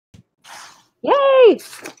Okay.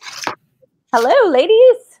 Hello,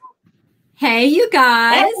 ladies. Hey, you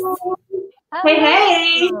guys. Hey,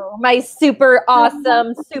 hey. My super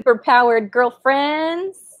awesome, super powered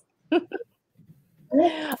girlfriends. Yay.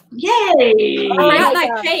 I got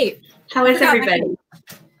my cape. How is everybody?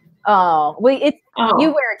 Oh,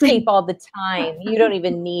 you wear a cape all the time. You don't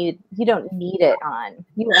need it on.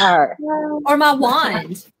 You are. Or my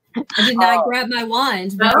wand. I did not grab my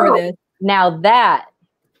wand before this. Now that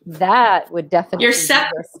would definitely be your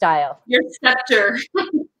style. Your scepter.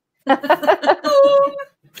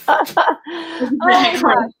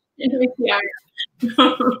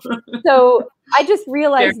 So I just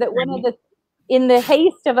realized that in the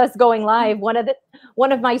haste of us going live, one of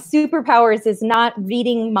my superpowers is not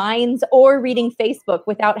reading minds or reading Facebook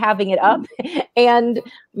without having it up. And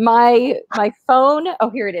my phone, oh,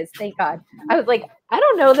 here it is. Thank God. I was like, I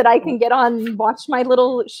don't know that I can get on and watch my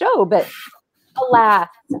little show, but alas,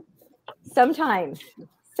 sometimes.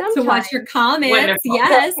 To watch your comments. Wonderful.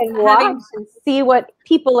 Yes. And watch and see what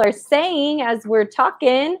people are saying as we're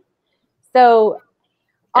talking. So,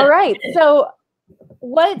 all right. So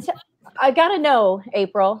what I gotta know,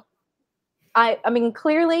 April. I mean,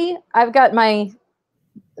 clearly I've got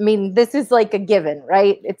this is like a given,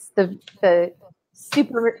 right? It's the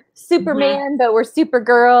Superman, but we're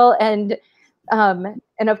Supergirl and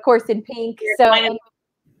of course in pink. So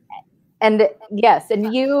and yes,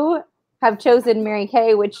 and you have chosen Mary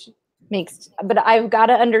Kay, but I've got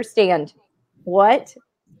to understand what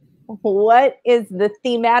is the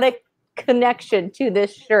thematic connection to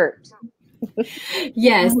this shirt?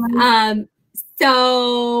 Yes.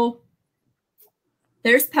 So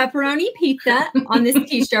there's pepperoni pizza on this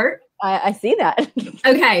t-shirt. I see that.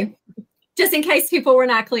 Okay. Just in case people were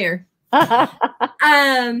not clear.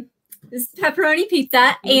 This is pepperoni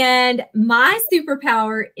pizza, and my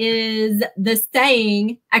superpower is the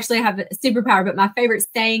saying. Actually, I have a superpower, but my favorite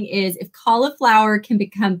saying is, if cauliflower can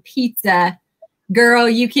become pizza, girl,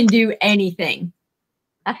 you can do anything.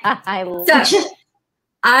 I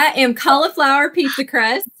am cauliflower pizza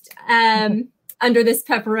crust under this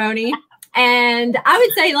pepperoni. And I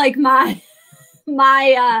would say like my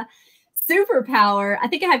superpower, I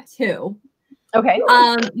think I have two. Okay.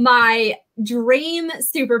 My dream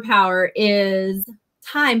superpower is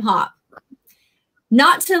time hop.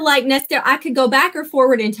 Not to like necessarily, I could go back or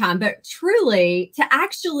forward in time, but truly to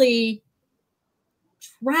actually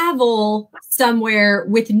travel somewhere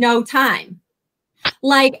with no time.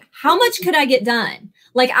 Like, how much could I get done?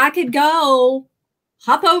 Like, I could go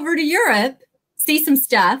hop over to Europe, see some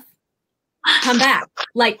stuff, come back.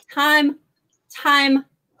 Like time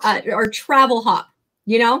or travel hop,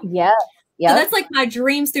 you know? Yeah. So that's like my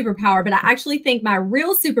dream superpower, but I actually think my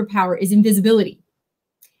real superpower is invisibility.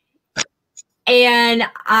 And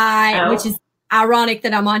which is ironic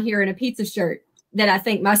that I'm on here in a pizza shirt, that I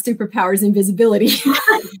think my superpower is invisibility.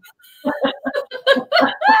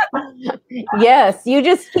 Yes, you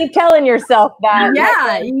just keep telling yourself that.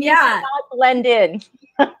 Yeah. Not blend in.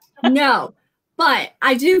 No, but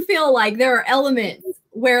I do feel like there are elements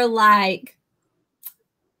where like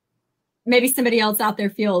maybe somebody else out there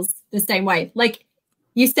feels the same way. Like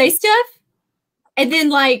you say stuff and then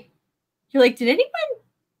like, you're like, did I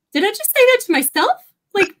just say that to myself?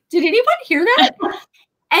 Like, did anyone hear that?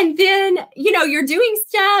 And then, you're doing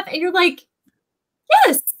stuff and you're like,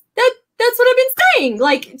 yes, that's what I've been saying.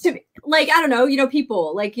 Like, I don't know,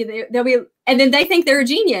 people like they'll be, and then they think they're a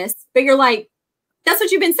genius, but you're like, that's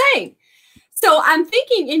what you've been saying. So I'm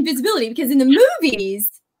thinking invisibility because in the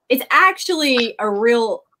movies, it's actually a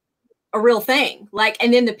real thing. Like,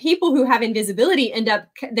 and then the people who have invisibility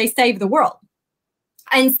they save the world.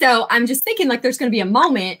 And so I'm just thinking like, there's going to be a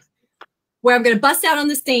moment where I'm going to bust out on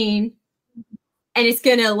the scene and it's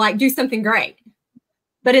going to like do something great.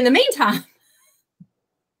 But in the meantime,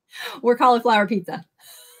 we're cauliflower pizza.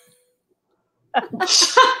 Okay.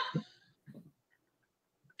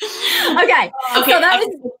 So that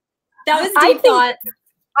was deep thought.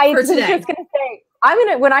 I was just going to say,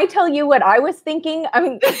 when I tell you what I was thinking, I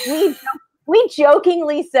mean, we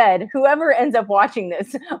jokingly said, whoever ends up watching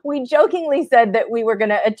this, we jokingly said that we were going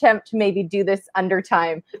to attempt to maybe do this under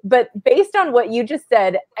time. But based on what you just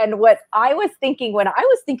said and what I was thinking when I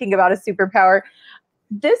was thinking about a superpower,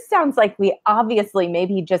 this sounds like we obviously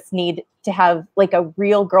maybe just need to have like a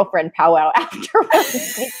real girlfriend powwow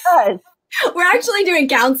afterwards because we're actually doing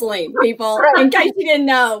counseling, people, in case you didn't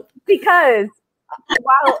know. Because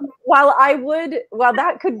while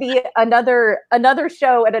that could be another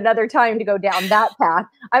show at another time to go down that path,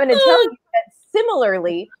 I'm going to tell you that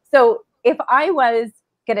similarly. So if I was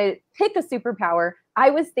going to pick a superpower, I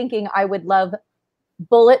was thinking I would love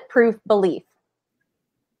bulletproof belief.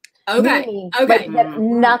 Okay. Meaning, Okay. like,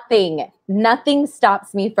 that nothing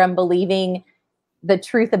stops me from believing the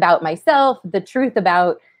truth about myself, the truth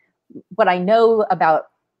about what I know about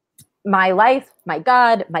my life, my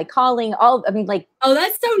God, my calling, all, I mean, like, Oh,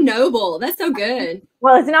 that's so noble. That's so good.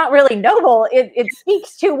 well, it's not really noble. It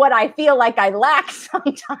speaks to what I feel like I lack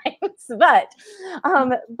sometimes, but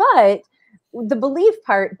the belief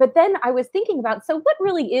part. But then I was thinking about, so what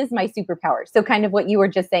really is my superpower? So kind of what you were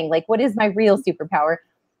just saying, like, what is my real superpower?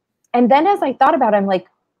 And then as I thought about it, I'm like,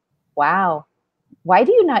 wow, why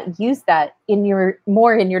do you not use that in your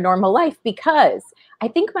normal life? Because I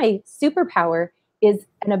think my superpower is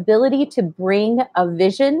an ability to bring a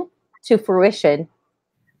vision to fruition.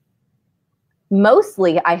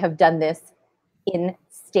 Mostly I have done this in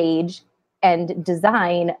stage and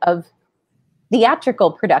design of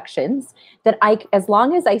theatrical productions, that as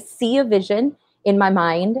long as I see a vision in my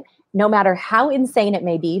mind, no matter how insane it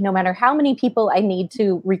may be, no matter how many people I need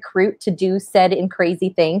to recruit to do said and crazy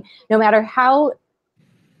thing, no matter how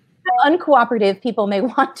uncooperative people may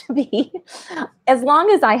want to be, as long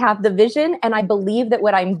as I have the vision and I believe that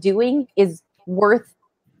what I'm doing is worth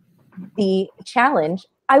the challenge,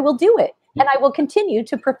 I will do it. And I will continue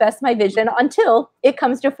to profess my vision until it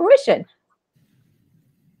comes to fruition.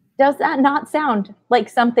 Does that not sound like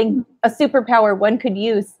something, a superpower one could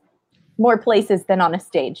use more places than on a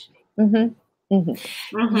stage? Mm-hmm.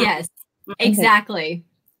 Mm-hmm. Mhm. Yes, exactly.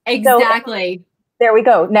 Exactly. So, there we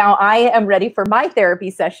go. Now I am ready for my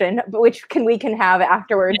therapy session, which we can have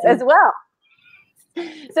afterwards as well.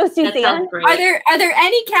 So That Suzanne, sounds great. Are there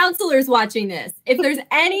any counselors watching this? If there's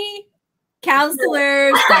any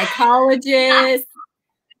counselors, psychologists,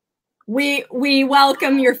 we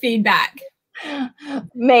welcome your feedback.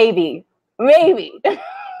 maybe. Wow.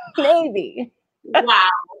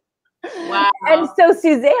 Wow. And so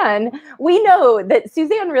Suzanne, we know that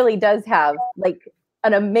Suzanne really does have like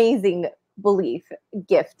an amazing belief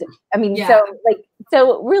gift. I mean, Yeah.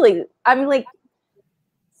 so really, I'm like,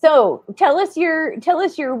 so tell us your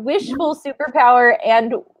wishful superpower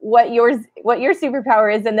and what your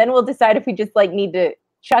superpower is, and then we'll decide if we just like need to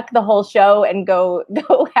chuck the whole show and go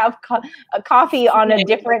have a coffee on a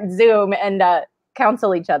different Zoom and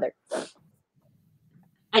counsel each other.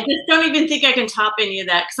 I just don't even think I can top any of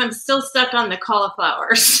that because I'm still stuck on the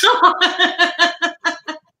cauliflower. So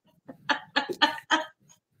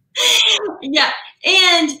yeah,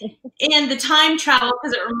 and the time travel,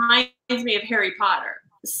 because it reminds me of Harry Potter.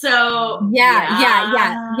 So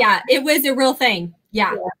Yeah. It was a real thing.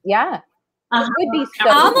 Yeah. Yeah. Uh-huh. It would be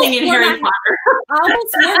so Everything in Harry Potter. I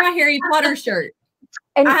almost wore my Harry Potter shirt.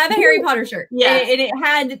 And I have a Harry Potter shirt. Yes. And it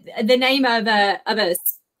had the name of a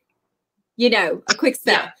quick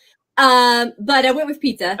spell. Yeah. But I went with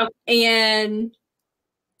pizza. Okay. And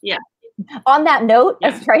yeah. On that note, I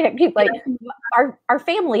Yeah. was trying to keep like our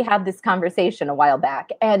family had this conversation a while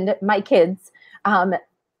back, and my kids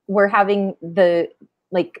were having the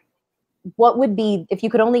like, what would be, if you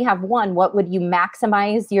could only have one, what would you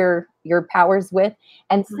maximize your powers with?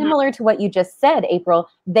 And similar to what you just said, April,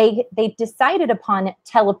 they decided upon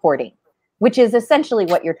teleporting, which is essentially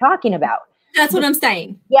what you're talking about. that's what I'm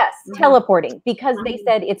saying. Yes, teleporting, because they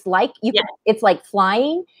said it's like it's like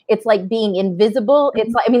flying, it's like being invisible,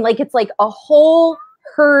 it's like, I mean, like, it's like a whole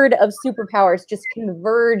herd of superpowers just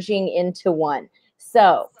converging into one.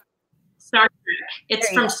 So Star Trek. It's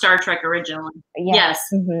from Star Trek originally. yeah. Yes.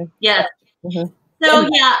 Mm-hmm. Yes. Mm-hmm. So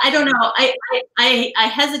yeah, I don't know.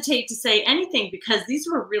 I hesitate to say anything because these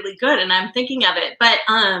were really good, and I'm thinking of it. But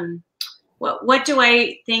what do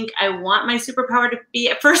I think I want my superpower to be?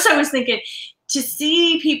 At first, I was thinking to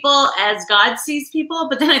see people as God sees people,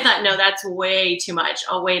 but then I thought, no, that's way too much.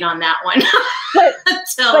 I'll wait on that one. But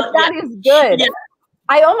that is good. Yeah.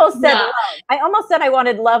 I almost said love. I almost said I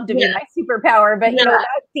wanted love to be my superpower, but you know,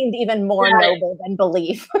 that seemed even more noble than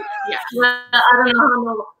belief. Yeah. Well, I don't know how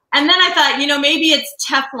noble. And then I thought, maybe it's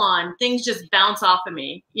Teflon. Things just bounce off of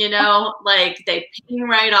me, like they ping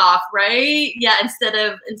right off, right? Yeah, instead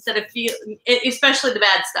of feeling, especially the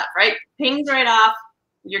bad stuff, right? Pings right off,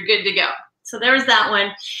 you're good to go. So there's that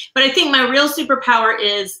one. But I think my real superpower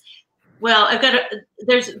is, well,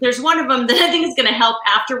 there's one of them that I think is going to help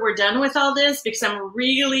after we're done with all this, because I'm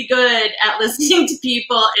really good at listening to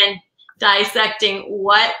people and dissecting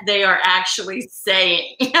what they are actually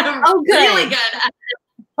saying. I'm really good at it.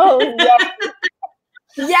 Oh,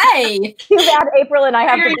 yeah. Yay. Too bad April and I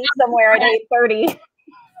have to be somewhere at 8:30.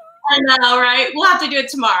 I know, right? We'll have to do it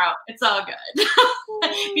tomorrow. It's all good.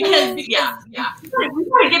 Because, we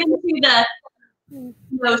want to get into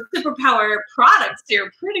the superpower products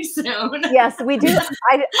here pretty soon. Yes, we do.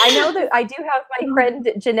 I know that I do have my friend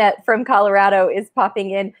Jeanette from Colorado is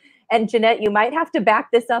popping in, And Jeanette, you might have to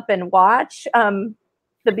back this up and watch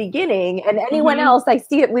the beginning. And anyone else, I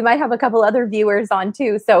see it. We might have a couple other viewers on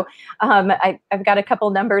too. So I've got a couple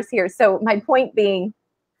numbers here. So my point being,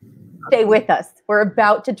 stay with us. We're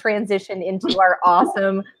about to transition into our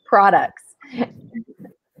awesome products.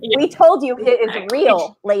 We told you it is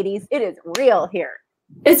real, ladies. It is real here.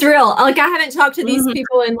 It's real. Like, I haven't talked to these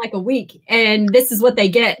people in like a week, and this is what they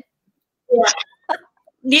get. Yeah.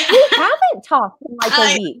 We haven't talked in like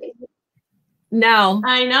a week. No.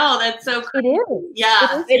 I know. That's so crazy. It is.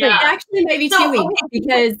 Yeah. It is actually maybe 2 weeks,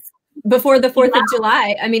 because before the 4th of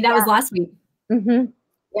July, I mean, that was last week.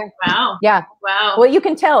 Yeah. Wow. Yeah. Wow. Well, you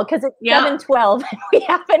can tell because it's 7:12 and we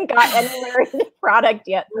haven't got anywhere in the product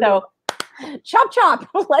yet. So chop, chop.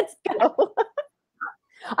 Let's go.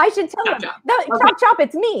 I should tell them. No, chop, chop.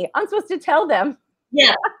 It's me. I'm supposed to tell them.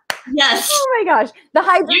 Yeah. Yes. Oh my gosh. The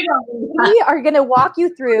Hydra. We are going to walk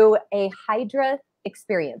you through a Hydra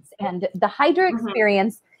experience, and the Hydra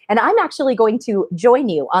experience, and I'm actually going to join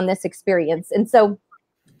you on this experience. And so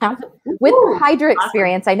with the Hydra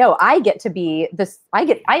experience, I know I get to be this,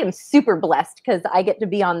 I am super blessed because I get to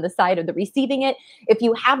be on the side of the receiving it. If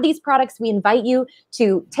you have these products, we invite you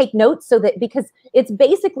to take notes, so that, because it's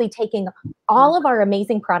basically taking all of our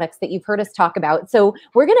amazing products that you've heard us talk about. So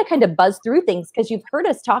we're going to kind of buzz through things because you've heard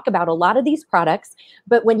us talk about a lot of these products,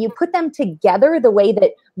 but when you put them together the way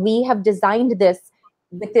that we have designed this,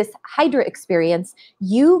 with this Hydra experience,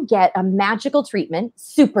 you get a magical treatment,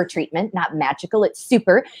 super treatment, not magical, it's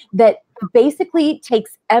super, that basically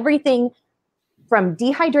takes everything from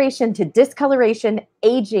dehydration to discoloration,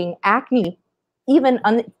 aging, acne, even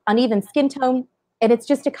uneven skin tone. And it's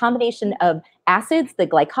just a combination of acids, the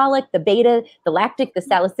glycolic, the beta, the lactic, the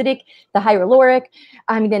salicylic, the hyaluronic.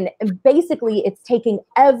 I mean, basically it's taking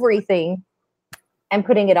everything and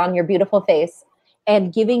putting it on your beautiful face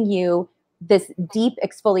and giving you this deep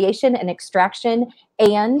exfoliation and extraction.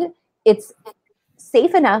 And it's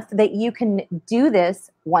safe enough that you can do this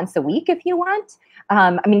once a week if you want.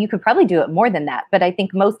 I mean, you could probably do it more than that, but I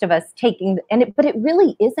think most of us but it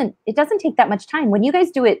really isn't, it doesn't take that much time. When you guys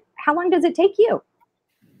do it, how long does it take you?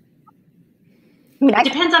 I mean, it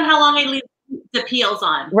depends on how long I leave the peels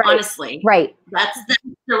on, honestly. Right. That's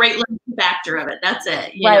the rate limiting factor of it. That's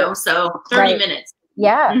it. You know, so 30 minutes.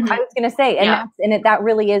 Yeah, I was going to say, and that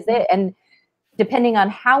really is it. And depending on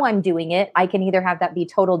how I'm doing it, I can either have that be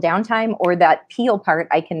total downtime, or that peel part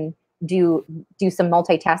I can do some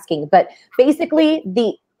multitasking. But basically,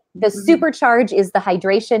 the supercharge is the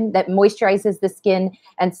hydration that moisturizes the skin,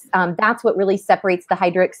 and that's what really separates the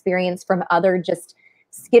Hydra experience from other just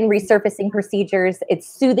skin resurfacing procedures. It's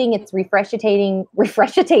soothing, it's refreshitating.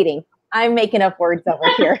 I'm making up words over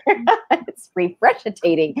here. It's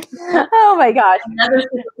refreshitating. Oh my gosh.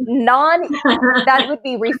 That would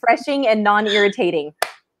be refreshing and non-irritating.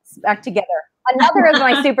 Back together. Another of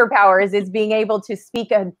my superpowers is being able to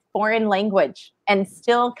speak a foreign language and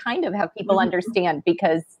still kind of have people understand,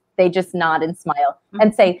 because they just nod and smile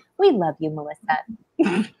and say, "We love you,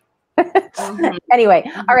 Melissa." Anyway,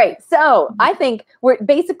 all right. So I think we're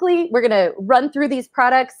going to run through these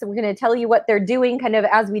products. We're going to tell you what they're doing kind of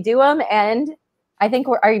as we do them. And I think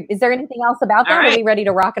is there anything else about that? Right. Are we ready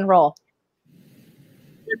to rock and roll?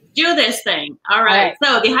 Let's do this thing. All right.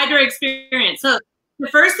 So the Hydra experience. So the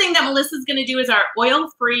first thing that Melissa's going to do is our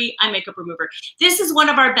oil-free eye makeup remover. This is one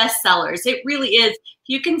of our best sellers. It really is.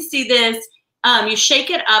 You can see this. You shake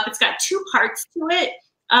it up. It's got 2 parts to it.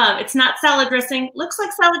 It's not salad dressing. Looks like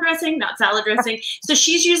salad dressing, not salad dressing. So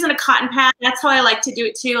she's using a cotton pad. That's how I like to do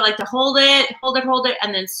it too. I like to hold it,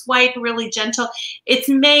 and then swipe really gentle. It's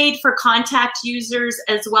made for contact users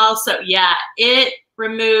as well. So yeah, it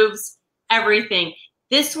removes everything.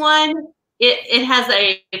 This one, it has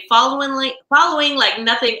a following like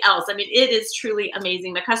nothing else. I mean, it is truly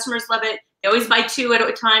amazing. The customers love it. They always buy 2 at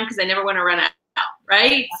a time because they never want to run out,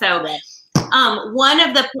 right? So one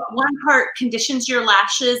part conditions your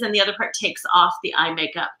lashes and the other part takes off the eye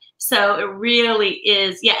makeup. So it really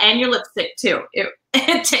is, and your lipstick too. It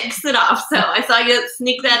takes it off. So I saw you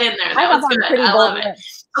sneak that in there. That was good. I love it.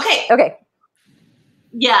 Okay.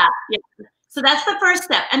 Yeah. So that's the first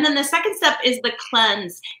step. And then the second step is the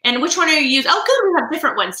cleanse. And which one are you using? Oh, good. We have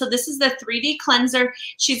different ones. So this is the 3D cleanser.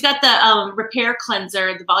 She's got the repair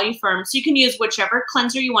cleanser, the volume firm. So you can use whichever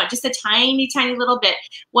cleanser you want, just a tiny, tiny little bit.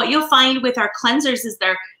 What you'll find with our cleansers is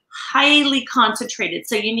they're highly concentrated.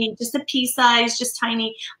 So you need just a pea size, just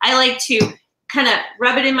tiny. I like to kind of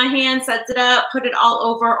rub it in my hand, set it up, put it all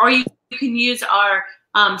over, or you can use our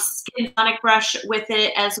skin tonic brush with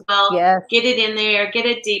it as well. Yes. Get it in there, get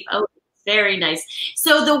it deep. Oh, Very nice.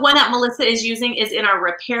 So the one that Melissa is using is in our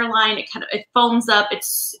repair line. It foams up.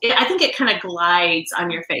 I think it kind of glides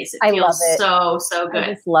on your face. It feels so good.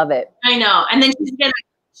 I just love it. I know. And then she's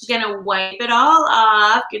gonna wipe it all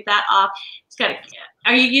off. Get that off.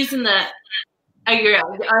 Are you using the? I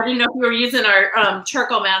didn't know if you were using our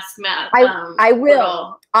charcoal mask. I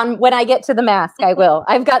will. When I get to the mask, I will.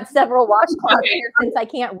 I've got several washcloths here since I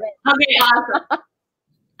can't rinse. Okay, awesome.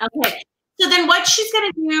 Okay. So then what she's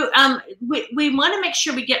going to do, we want to make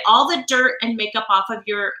sure we get all the dirt and makeup off of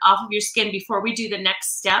your skin before we do the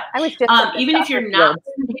next step. I was just even if you're not,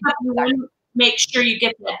 you want to make sure you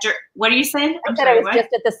get that dirt. What are you saying? I said I was just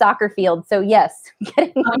at the soccer field. So yes.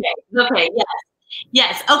 Okay. Yes.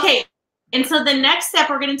 Yes. Okay. And so the next step,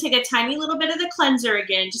 we're going to take a tiny little bit of the cleanser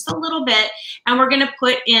again, just a little bit, and we're going to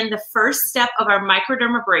put in the first step of our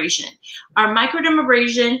microdermabrasion. Our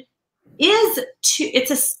microdermabrasion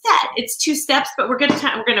it's a set. It's 2 steps, but we're going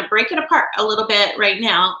to break it apart a little bit right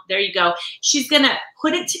now. There you go. She's going to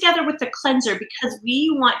put it together with the cleanser because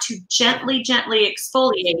we want to gently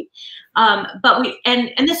exfoliate.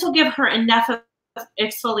 And this will give her enough of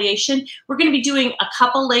exfoliation. We're going to be doing a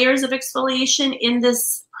couple layers of exfoliation in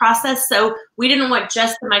this process. So we didn't want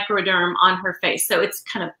just the microderm on her face. So it's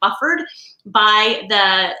kind of buffered by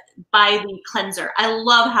the cleanser. I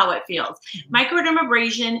love how it feels.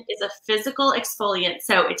 Microdermabrasion is a physical exfoliant.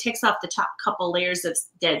 So it takes off the top couple layers of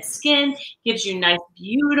dead skin, gives you nice,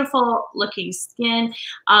 beautiful looking skin.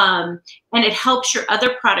 And it helps your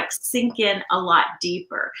other products sink in a lot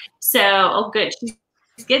deeper. So, good. She's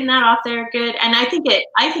getting that off there. Good. And I think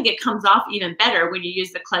it comes off even better when you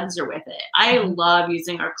use the cleanser with it. I love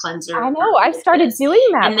using our cleanser. I know. I've started doing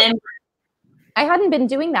that. And then I hadn't been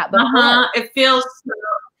doing that before. It feels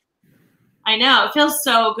I know, it feels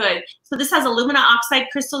so good. So this has alumina oxide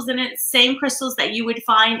crystals in it, same crystals that you would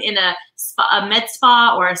find in a med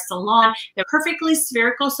spa or a salon. They're perfectly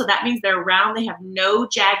spherical, so that means they're round. They have no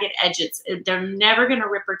jagged edges. They're never going to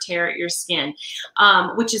rip or tear at your skin,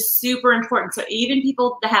 which is super important. So even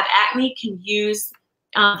people that have acne can use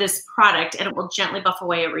this product, and it will gently buff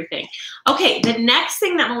away everything. Okay, the next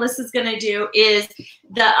thing that Melissa's going to do is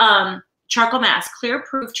the charcoal mask, clear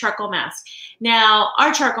proof charcoal mask. Now,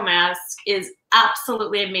 our charcoal mask is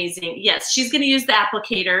absolutely amazing. Yes, she's going to use the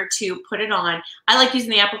applicator to put it on. I like using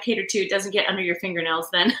the applicator too. It doesn't get under your fingernails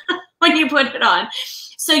then when you put it on.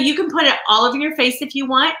 So you can put it all over your face if you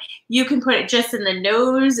want. You can put it just in the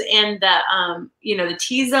nose and the, the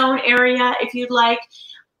T-zone area if you'd like.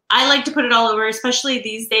 I like to put it all over, especially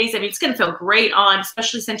these days. I mean, it's going to feel great on,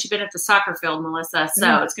 especially since you've been at the soccer field, Melissa.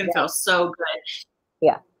 So it's going to feel so good.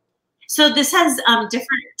 Yeah. So this has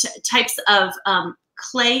different types of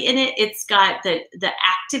clay in it. It's got the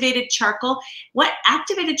activated charcoal. What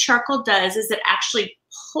activated charcoal does is it actually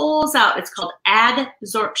pulls out, it's called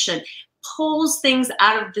adsorption, pulls things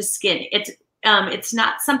out of the skin. It's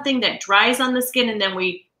not something that dries on the skin and then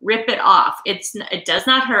we rip it off. It does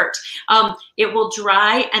not hurt. It will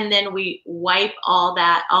dry and then we wipe all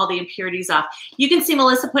the impurities off. You can see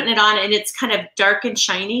Melissa putting it on and it's kind of dark and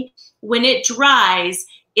shiny. When it dries,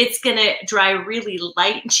 it's going to dry really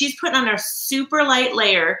light. And she's putting on a super light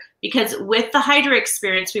layer because with the Hydra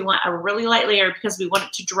experience, we want a really light layer because we want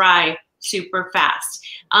it to dry super fast.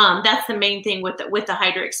 That's the main thing with the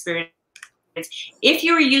Hydra experience. If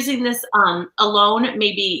you were using this alone,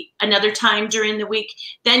 maybe another time during the week,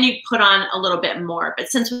 then you put on a little bit more. But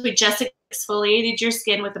since we just exfoliated your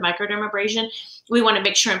skin with the microdermabrasion, we want to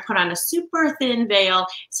make sure and put on a super thin veil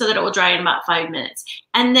so that it will dry in about 5 minutes.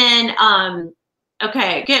 And then,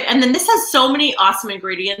 okay, good. And then this has so many awesome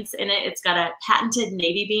ingredients in it. It's got a patented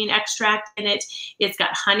navy bean extract in it. It's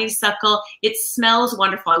got honeysuckle. It smells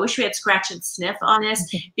wonderful. I wish we had scratch and sniff on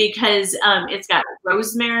this because it's got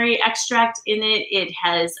rosemary extract in it. It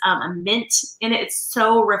has a mint in it. It's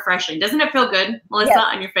so refreshing. Doesn't it feel good, Melissa,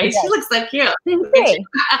 on your face? She looks so cute.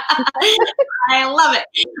 I love it.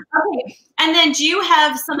 Okay. And then do you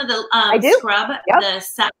have some of the scrub? Yep. The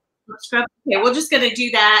scrub. Okay, we're just going to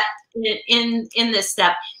do that in this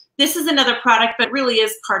step. This is another product, but really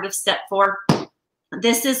is part of step 4.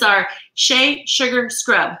 This is our Shea Sugar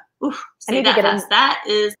Scrub. Ooh, say that fast. That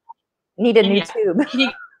is need a new tube. Can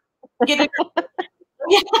you get it?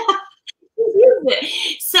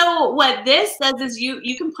 So what this does is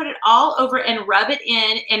you can put it all over and rub it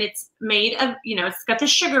in, and it's made of, it's got the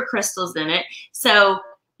sugar crystals in it. So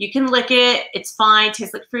you can lick it. It's fine.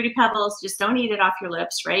 Tastes like Fruity Pebbles. Just don't eat it off your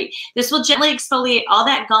lips, right? This will gently exfoliate all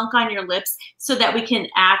that gunk on your lips so that we can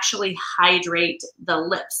actually hydrate the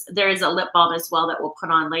lips. There is a lip balm as well that we'll put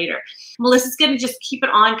on later. Melissa's going to just keep it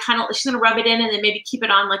on she's going to rub it in and then maybe keep it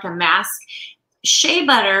on like a mask shea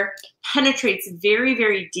butter penetrates very,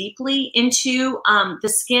 very deeply into the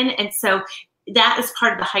skin. And so that is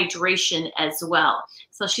part of the hydration as well.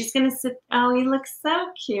 So she's going to sit. Oh, he looks so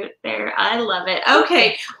cute there. I love it.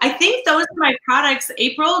 Okay. I think those are my products.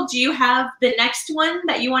 April, do you have the next one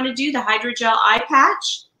that you want to do, the Hydrogel Eye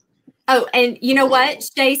Patch? Oh, and you know what?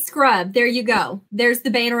 Shea Scrub. There you go. There's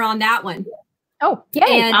the banner on that one. Oh,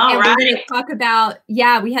 yay. And we're going to talk about,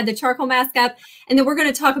 we had the charcoal mask up, and then we're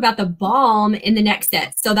going to talk about the balm in the next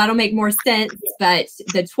set. So that'll make more sense, but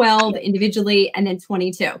the 12 individually and then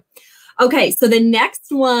 22. Okay, so the next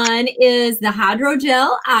one is the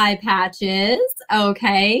Hydrogel Eye Patches.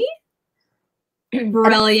 Okay.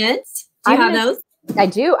 Brilliant. Do you have those? I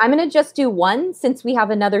do. I'm going to just do one since we have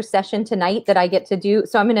another session tonight that I get to do.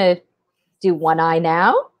 So I'm going to do one eye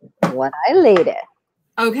now, one eye later.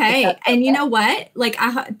 Okay. And you know what? Like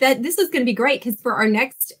this is going to be great because for our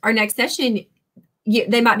next session,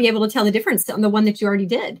 they might be able to tell the difference on the one that you already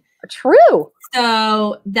did. True.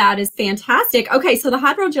 So that is fantastic. Okay. So the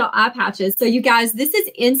Hydrogel Eye Patches. So you guys, this is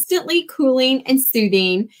instantly cooling and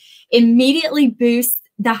soothing, immediately boosts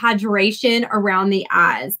the hydration around the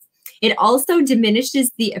eyes. It also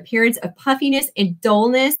diminishes the appearance of puffiness and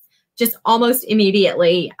dullness just almost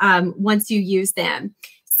immediately once you use them.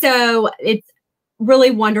 So it's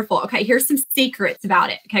really wonderful. Okay, here's some secrets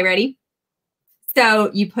about it. Okay, ready?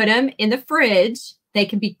 So you put them in the fridge. They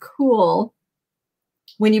can be cool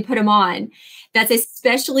when you put them on. That's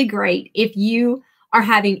especially great if you are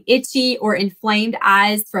having itchy or inflamed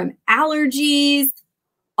eyes from allergies.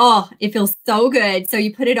 Oh, it feels so good. So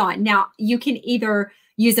you put it on. Now, you can either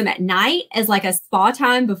use them at night as like a spa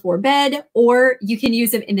time before bed, or you can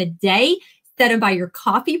use them in the day. Set them by your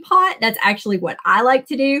coffee pot. That's actually what I like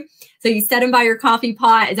to do. So you set them by your coffee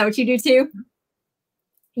pot. Is that what you do too?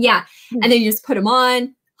 Yeah. And then you just put them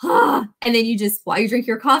on. And then you just, while you drink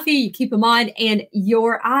your coffee, you keep them on and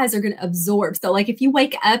your eyes are going to absorb. So like if you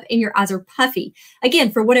wake up and your eyes are puffy,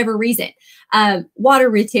 again, for whatever reason, water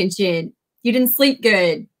retention, you didn't sleep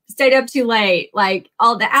good, stayed up too late, like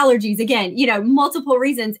all the allergies, again, you know, multiple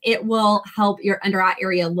reasons, it will help your under eye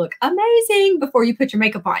area look amazing before you put your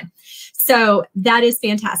makeup on. So that is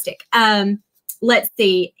fantastic. Let's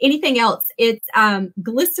see, anything else? It's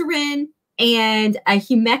glycerin and a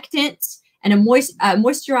humectant and a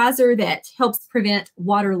moisturizer that helps prevent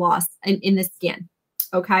water loss in the skin.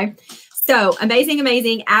 Okay. So amazing,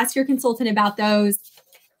 amazing. Ask your consultant about those.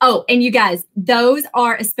 Oh, and you guys, those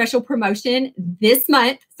are a special promotion this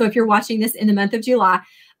month. So if you're watching this in the month of July,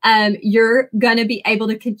 you're going to be able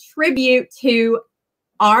to contribute to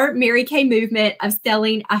our Mary Kay movement of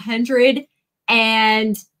selling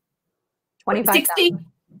 125.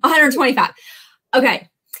 Okay.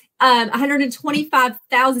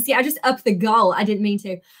 125,000. See, I just upped the goal. I didn't mean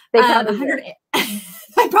to.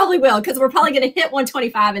 I probably will, because we're probably going to hit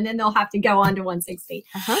 125 and then they'll have to go on to 160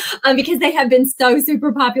 because they have been so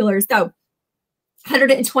super popular. So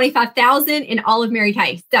 125,000 in all of Mary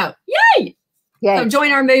Kay. So yay. So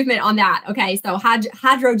join our movement on that. Okay. So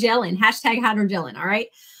hydrogelin, #hydrogelin. All right.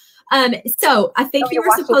 So I think you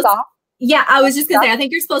were supposed to. Yeah, I was just going to say, I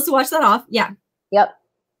think you're supposed to wash that off. Yeah. Yep.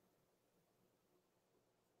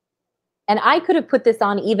 And I could have put this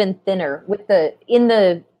on even thinner with in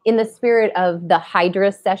the spirit of the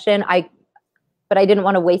Hydra session. But I didn't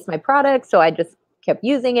want to waste my product, so I just kept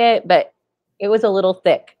using it, but it was a little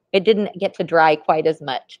thick. It didn't get to dry quite as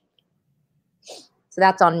much. So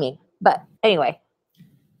that's on me. But anyway.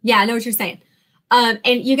 Yeah, I know what you're saying. And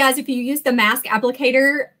you guys, if you use the mask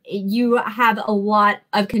applicator, you have a lot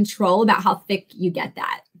of control about how thick you get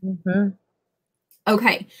that.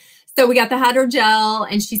 Okay. So we got the hydrogel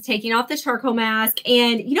and she's taking off the charcoal mask.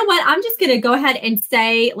 And you know what? I'm just going to go ahead and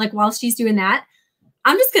say, like, while she's doing that,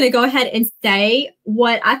 I'm just going to go ahead and say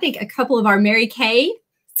what I think a couple of our Mary Kay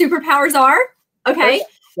superpowers are. Okay.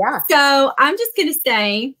 Yeah. So I'm just going to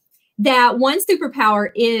say that one superpower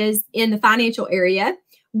is in the financial area,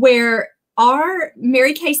 where our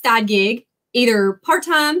Mary Kay side gig, either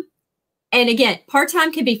part-time, and again,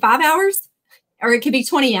 part-time can be 5 hours or it could be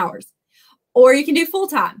 20 hours, or you can do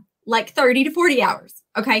full-time, like 30 to 40 hours.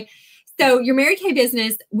 Okay. So your Mary Kay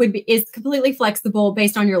business is completely flexible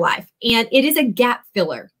based on your life. And it is a gap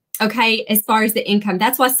filler. Okay. As far as the income,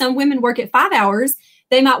 that's why some women work at 5 hours.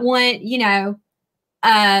 They might want, you know,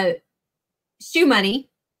 shoe money.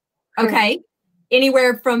 Okay.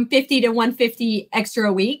 Anywhere from 50 to 150 extra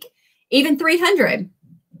a week, even 300.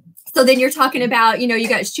 So then you're talking about, you know, you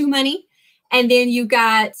got shoe money, and then you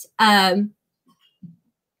got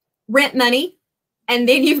rent money, and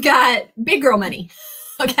then you've got big girl money.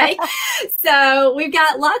 Okay. So we've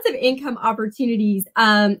got lots of income opportunities.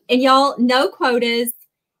 And y'all, no quotas.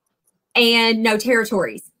 and no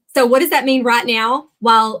territories. So what does that mean right now?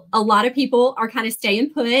 While a lot of people are kind of staying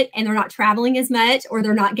put and they're not traveling as much, or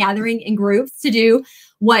they're not gathering in groups to do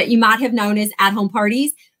what you might have known as at-home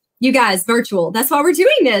parties, you guys, virtual. That's why we're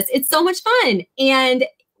doing this. It's so much fun. And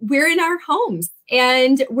we're in our homes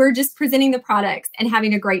and we're just presenting the products and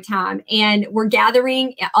having a great time. And we're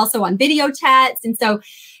gathering also on video chats. And so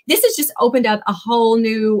this has just opened up a whole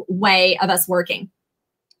new way of us working.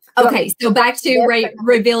 Okay, so back to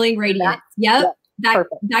revealing radiance. Yep.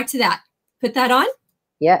 Back to that. Put that on.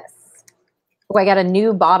 Yes. Oh, I got a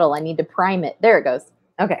new bottle. I need to prime it. There it goes.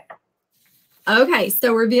 Okay. Okay,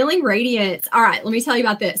 so revealing radiance. All right, let me tell you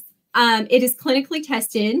about this. It is clinically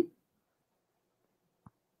tested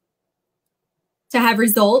to have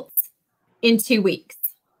results in 2 weeks.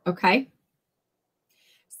 Okay.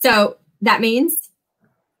 So that means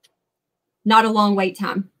not a long wait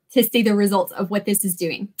time to see the results of what this is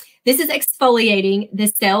doing. This is exfoliating the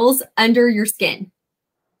cells under your skin.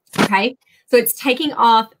 Okay. So it's taking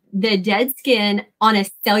off the dead skin on a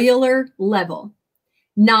cellular level,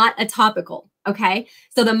 not a topical. Okay.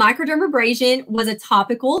 So the microdermabrasion was a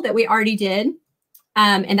topical that we already did.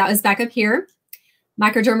 And that was back up here.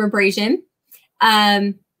 Microdermabrasion.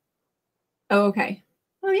 Oh, okay.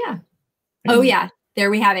 Oh, yeah. Oh, yeah.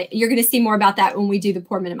 There we have it. You're going to see more about that when we do the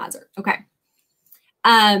pore minimizer. Okay.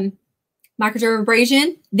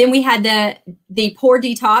 Microdermabrasion. Then we had the pore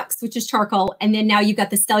detox, which is charcoal. And then now you've got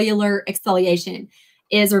the cellular exfoliation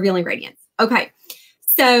is revealing radiance. Okay.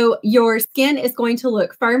 So your skin is going to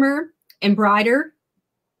look firmer and brighter,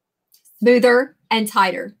 smoother and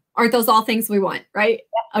tighter. Aren't those all things we want, right?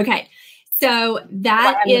 Okay. So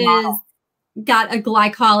that is got a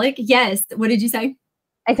glycolic. Yes. What did you say?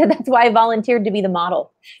 I said that's why I volunteered to be the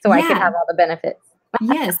model, so I could have all the benefits.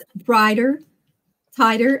 Yes. Brighter,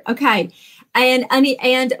 tighter. Okay.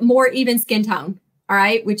 And more even skin tone. All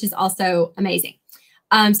right. Which is also amazing.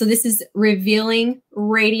 So this is revealing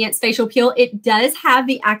radiance facial peel. It does have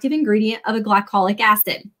the active ingredient of a glycolic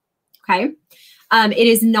acid. Okay. It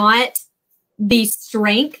is not the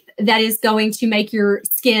strength that is going to make your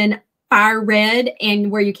skin fire red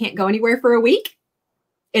and where you can't go anywhere for a week.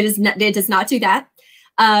 It does not do that.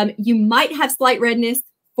 You might have slight redness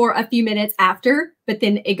for a few minutes after, but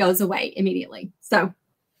then it goes away immediately. So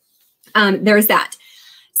there's that.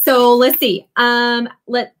 So let's see. How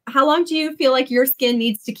long do you feel like your skin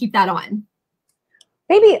needs to keep that on?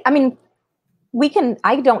 Maybe, I mean,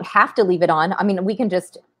 I don't have to leave it on. I mean, we can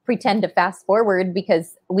just pretend to fast forward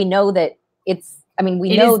because we know that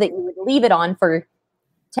we know that you would leave it on for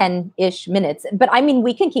 10-ish minutes. But I mean,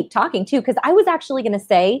 we can keep talking too, because I was actually going to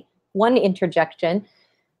say one interjection.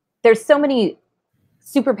 There's so many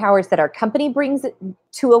superpowers that our company brings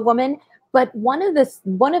to a woman. But one of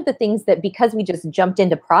the things that, because we just jumped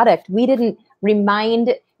into product, we didn't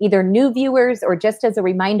remind either new viewers or just as a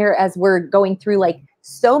reminder as we're going through like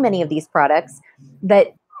so many of these products,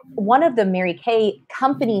 that one of the Mary Kay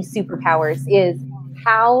company superpowers is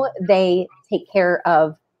how they take care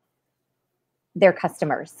of their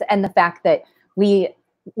customers. And the fact that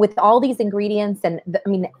with all these ingredients and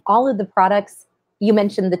all of the products, you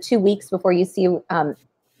mentioned the 2 weeks before you see,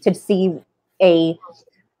 to see a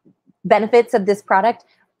benefits of this product.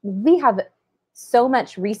 We have so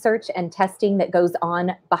much research and testing that goes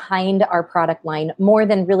on behind our product line, more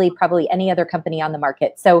than really probably any other company on the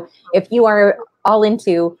market. So if you are all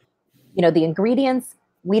into, the ingredients,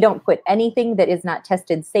 we don't put anything that is not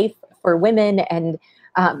tested safe for women. And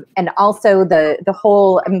also the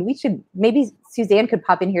whole, we should, maybe Suzanne could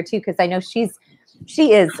pop in here too, because I know she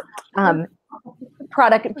is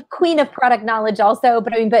queen of product knowledge also,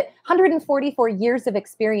 but 144 years of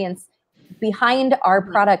experience behind our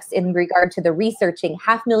products in regard to the researching,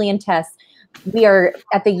 500,000 tests. We are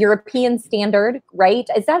at the European standard, right?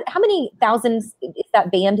 Is that, how many thousands is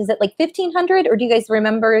that band? Is it like 1,500, or do you guys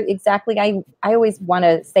remember exactly? I always want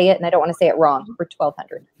to say it and I don't want to say it wrong, for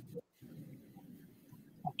 1,200.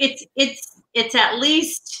 It's at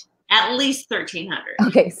least 1,300.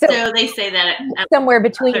 Okay, so they say that somewhere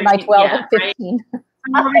between 13, my 12 and 15.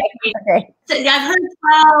 Right? Okay. So, yeah, I've heard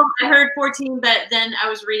 12, I heard 14, but then I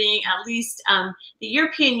was reading at least the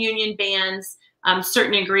European Union bans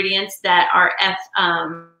certain ingredients that our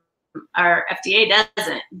FDA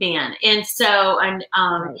doesn't ban, and so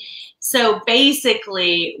so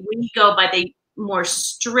basically we go by the more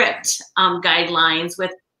strict guidelines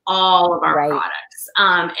with all of our products,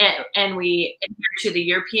 and we adhere to the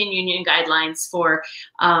European Union guidelines for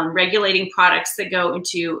regulating products that go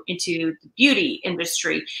into the beauty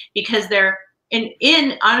industry, because they're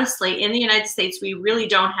honestly in the United States we really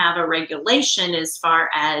don't have a regulation as far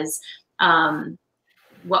as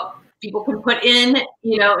what people can put in,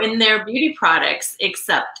 you know, in their beauty products,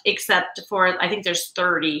 except for, I think there's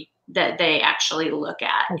 30 that they actually look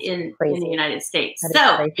at in the United States.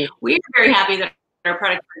 So we're very happy that our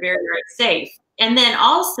products are very, very safe. And then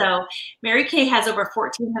also, Mary Kay has over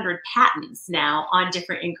 1,400 patents now on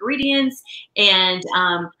different ingredients and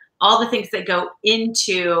all the things that go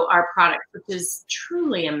into our product, which is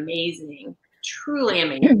truly amazing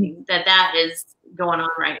that is going on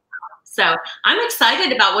right now. So I'm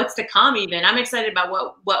excited about what's to come even. I'm excited about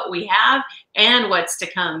what we have and what's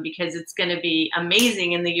to come, because it's going to be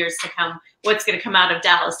amazing in the years to come, what's going to come out of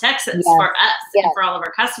Dallas, Texas for us and for all of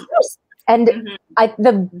our customers. And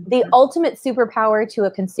the ultimate superpower to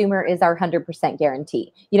a consumer is our 100%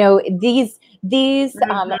 guarantee. You know, these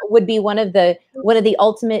would be one of the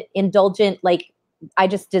ultimate indulgent, like, I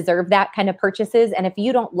just deserve that kind of purchases. And if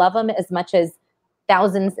you don't love them as much as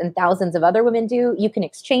thousands and thousands of other women do, you can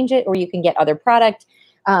exchange it or you can get other product.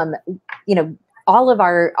 You know, all of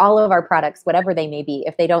our products, whatever they may be,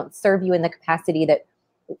 if they don't serve you in the capacity that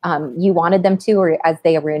you wanted them to, or as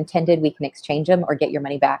they were intended, we can exchange them or get your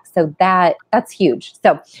money back. So that's huge.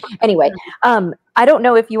 So anyway, I don't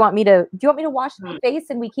know if do you want me to wash my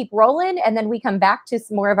face and we keep rolling and then we come back to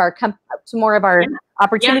some more of our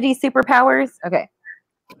opportunity superpowers? Okay.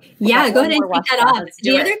 Yeah, go ahead and take that off.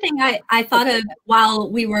 The other thing I thought of while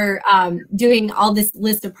we were doing all this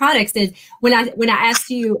list of products is when I asked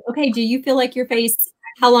you, okay, do you feel like your face,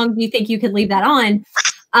 how long do you think you could leave that on?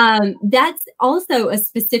 That's also a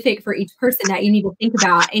specific for each person that you need to think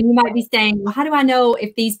about. And you might be saying, well, how do I know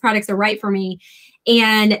if these products are right for me?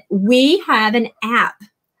 And we have an app,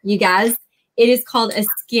 you guys. It is called a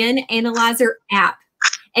Skin Analyzer app.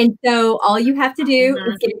 And so all you have to do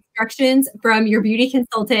is get instructions from your beauty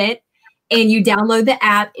consultant and you download the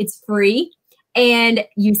app. It's free. And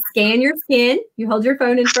you scan your skin. You hold your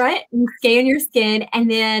phone in front, you scan your skin, and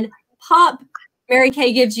then pop. Mary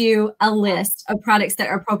Kay gives you a list of products that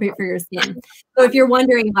are appropriate for your skin. So if you're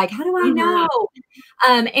wondering, like, how do I know?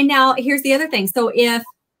 And now here's the other thing. So if,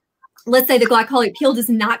 let's say, the glycolic peel does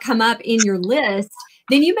not come up in your list,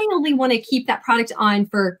 then you may only want to keep that product on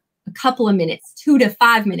for a couple of minutes, 2 to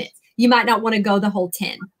 5 minutes. You might not want to go the whole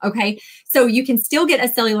 10. Okay. So you can still get a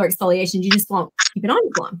cellular exfoliation. You just won't keep it on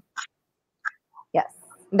as long. Yes.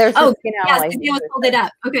 There's yes, hold it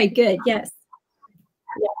up. Okay, good. Yes.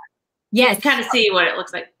 Yeah. Yes. Kind of see what it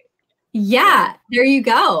looks like. Yeah, there you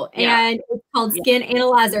go. And it's called Skin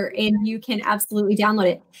Analyzer, and you can absolutely download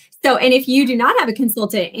it. So, and if you do not have a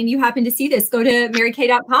consultant and you happen to see this, go to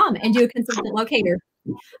marykay.com and do a consultant locator.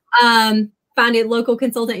 Find a local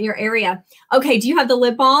consultant in your area. Okay, do you have the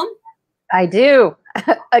lip balm? I do.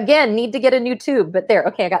 Again, need to get a new tube, but there.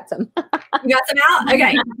 Okay, I got some. You got some out?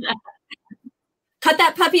 Okay. Cut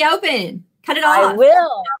that puppy open. Cut it off. I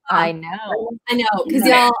will. I know. I know. Because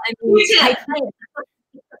y'all,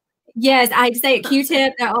 yes, I say a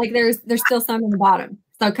Q-tip. Like there's still some in the bottom.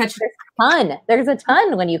 So cut your There's a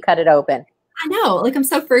ton when you cut it open. I know. Like I'm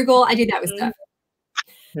so frugal. I do that with stuff.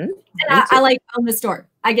 And I like on the store.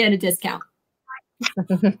 I get a discount.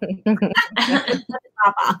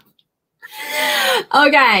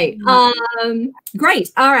 Okay.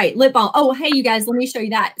 Great. All right. Lip balm. Oh, hey, you guys, let me show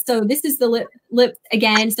you that. So this is the lip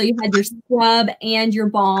again. So you had your scrub and your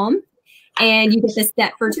balm, and you get the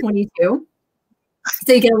set for $22.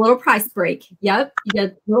 So you get a little price break. Yep. You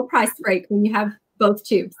get a little price break when you have both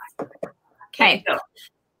tubes. Okay.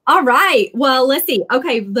 All right. Well, let's see.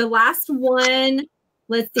 Okay. The last one.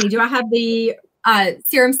 Let's see. Do I have the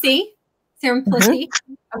Serum C? Serum Plus C?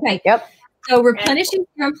 Okay. Yep. So replenishing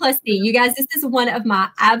Serum Plus C. You guys, this is one of my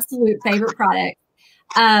absolute favorite products.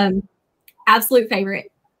 Absolute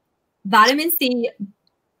favorite. Vitamin C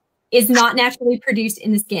is not naturally produced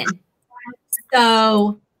in the skin.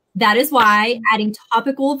 So that is why adding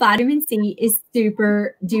topical vitamin C is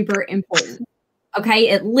super duper important. Okay.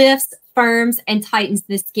 It lifts, firms, and tightens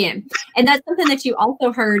the skin. And that's something that you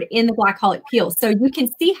also heard in the glycolic peel. So you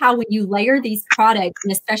can see how when you layer these products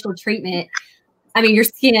in a special treatment, I mean, your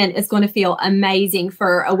skin is going to feel amazing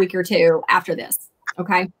for a week or two after this.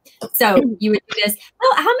 Okay. So you would do this.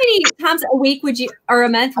 Well, how many times a week would you, or a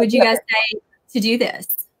month, would you guys say to do this?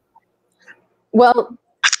 Well,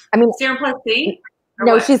 I mean, Serum Plus C?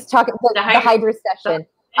 No, she's talking the Hydra session.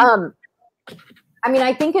 I mean,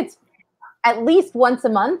 I think it's at least once a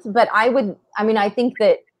month, but I think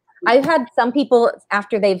that I've had some people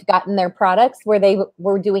after they've gotten their products where they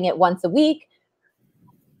were doing it once a week.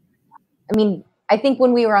 I mean, I think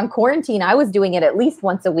when we were on quarantine, I was doing it at least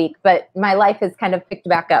once a week, but my life has kind of picked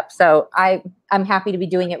back up. So I'm happy to be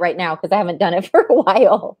doing it right now because I haven't done it for a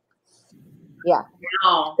while. Yeah.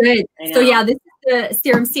 Good. So yeah, this is the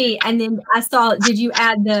Serum C. And then I saw, did you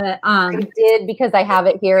add the I did, because I have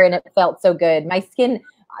it here and it felt so good. My skin,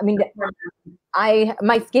 I mean,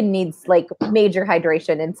 my skin needs like major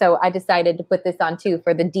hydration. And so I decided to put this on too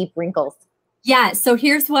for the deep wrinkles. Yeah. So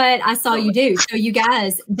here's what I saw you do. So you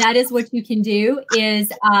guys, that is what you can do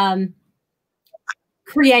is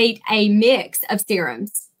create a mix of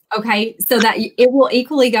serums. Okay. So that it will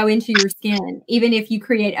equally go into your skin, even if you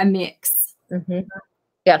create a mix. Mm-hmm.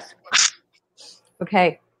 Yes.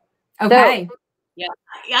 Okay. Okay. So,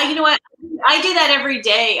 yeah. You know what? I do that every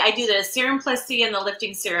day. I do the Serum Plus C and the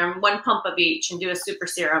lifting serum, 1 pump of each, and do a super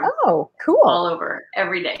serum. Oh, cool. All over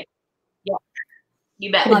every day. Yeah.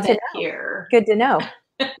 You bet. Love it. Here. Good to know.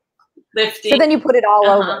 Lifting. So then you put it all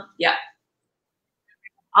over. Yeah.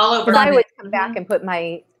 All over. I would come back and put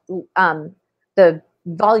my the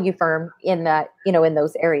Voluform in that, in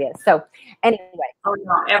those areas. So anyway. Oh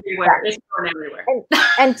no, everywhere. It's going everywhere.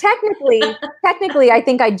 And technically, I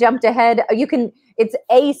think I jumped ahead. It's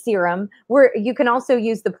a serum where you can also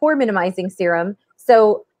use the pore minimizing serum.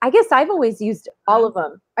 So I guess I've always used all of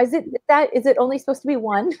them. Is it only supposed to be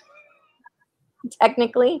one?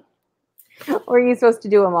 Technically, or are you supposed to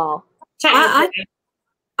do them all?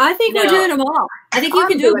 I think we're doing them all. I think you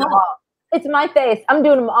can do them all. It's my face. I'm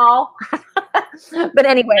doing them all. But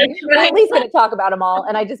anyway, we're at least going to talk about them all.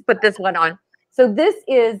 And I just put this one on. So this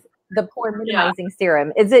is the pore minimizing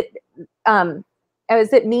serum. Is it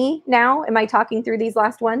me now? Am I talking through these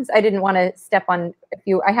last ones? I didn't want to step on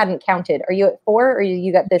I hadn't counted. Are you at 4 or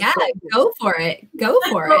you got this? Yeah, go for it. Go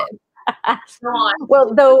for it.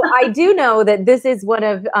 Well, though I do know that this is one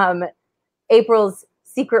of April's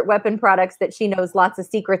secret weapon products that she knows lots of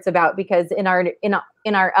secrets about, because in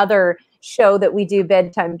our other show that we do,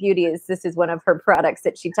 Bedtime Beauties, this is one of her products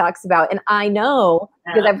that she talks about. And I know,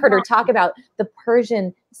 because I've heard her talk about the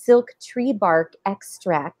Persian silk tree bark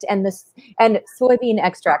extract and soybean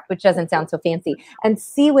extract, which doesn't sound so fancy, and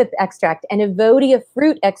sea whip extract and Evodia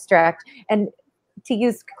fruit extract. And to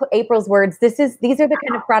use April's words, these are the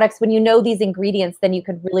kind of products, when you know these ingredients, then you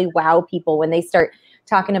could really wow people when they start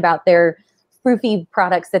talking about their proofy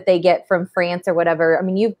products that they get from France or whatever. I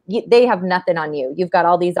mean, they have nothing on you. You've got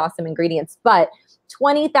all these awesome ingredients, but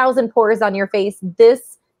 20,000 pores on your face.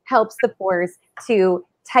 This helps the pores to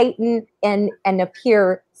tighten and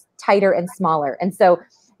appear tighter and smaller. And so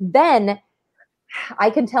then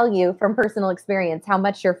I can tell you from personal experience how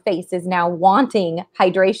much your face is now wanting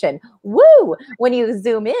hydration. Woo! When you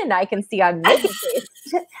zoom in, I can see I'm naked face.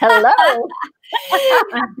 Hello.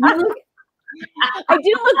 I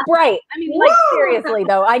do look bright. I mean, like, seriously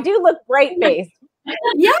though, I do look bright faced.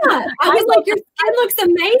 Yeah, I was like, your skin looks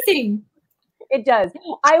amazing. It does.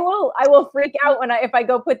 I will freak out if I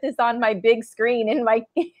go put this on my big screen and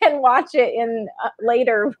watch it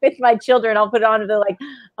later with my children. I'll put it on and they're like,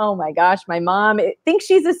 oh my gosh, my mom thinks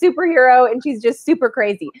she's a superhero and she's just super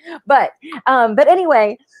crazy. But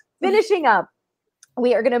anyway, finishing up,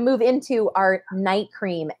 we are going to move into our night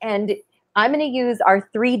cream, and I'm going to use our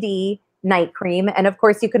 3D night cream. And of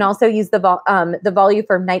course, you can also use the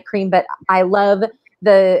Voluform night cream, but I love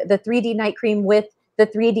the 3D night cream with the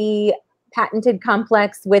 3D patented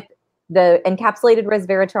complex with the encapsulated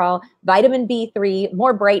resveratrol, vitamin B3,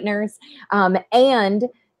 more brighteners, and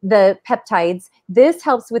the peptides. This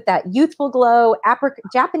helps with that youthful glow.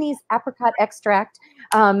 Japanese apricot extract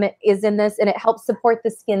is in this, and it helps support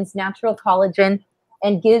the skin's natural collagen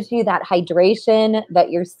and gives you that hydration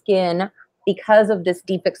that your skin, because of this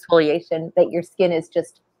deep exfoliation, that your skin is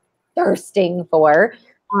just thirsting for.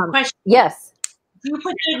 Question. Yes. Do you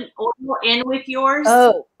put an oil in with yours?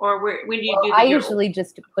 Oh. Or when do you do I usually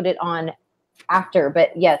just put it on after,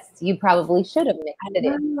 but yes, you probably should have mixed it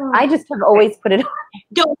in. I just have always put it on.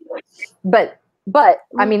 Don't. But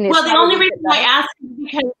I mean, well, the only reason I ask is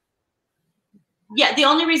because the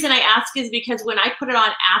only reason I ask is because when I put it on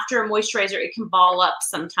after a moisturizer, it can ball up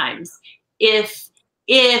sometimes if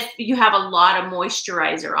you have a lot of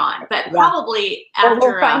moisturizer on. But probably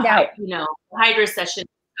after a Hydra session.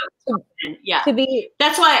 Yeah.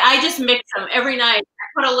 That's why I just mix them every night. I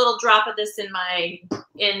put a little drop of this in my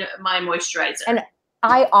moisturizer. And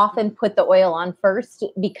I often put the oil on first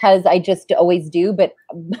because I just always do, but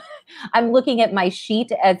I'm looking at my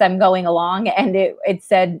sheet as I'm going along and it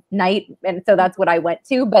said night, and so that's what I went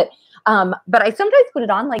to. But I sometimes put it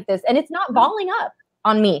on like this and it's not balling up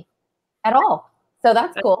on me at all. So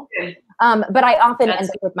that's cool. But I often end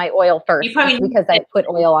up with my oil first because I put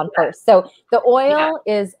oil on first. So the oil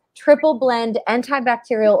is triple blend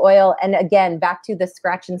antibacterial oil. And again, back to the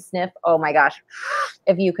scratch and sniff. Oh my gosh.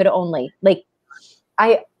 If you could only, like,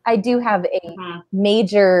 I do have a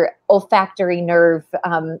major olfactory nerve,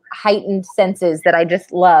 heightened senses that I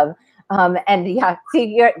just love. And yeah,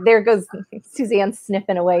 see, there goes Suzanne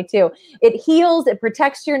sniffing away too. It heals, it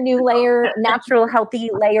protects your new layer, natural, healthy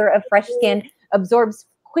layer of fresh skin, absorbs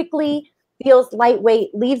quickly, feels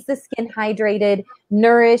lightweight, leaves the skin hydrated,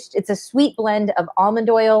 nourished. It's a sweet blend of almond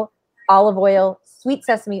oil, olive oil, sweet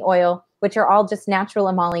sesame oil, which are all just natural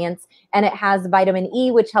emollients. And it has vitamin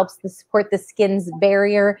E, which helps to support the skin's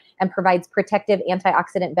barrier and provides protective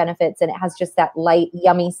antioxidant benefits. And it has just that light,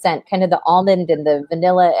 yummy scent, kind of the almond and the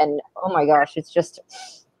vanilla. And oh my gosh, it's just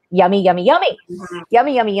yummy, yummy, yummy,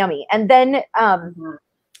 yummy, yummy, yummy. And then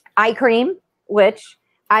eye cream, which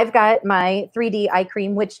I've got my 3D eye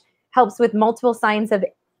cream, which helps with multiple signs of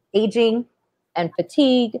aging and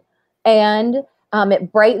fatigue. And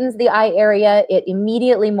it brightens the eye area. It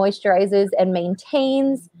immediately moisturizes and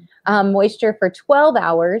maintains moisture for 12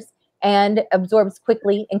 hours and absorbs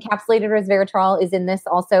quickly. Encapsulated resveratrol is in this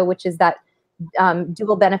also, which is that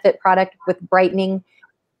dual benefit product with brightening.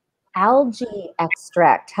 Algae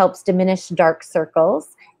extract helps diminish dark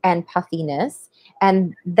circles and puffiness.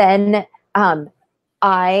 And then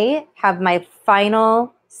I have my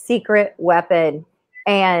final secret weapon.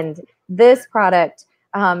 And this product,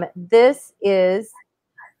 this is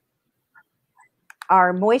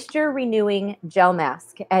our moisture renewing gel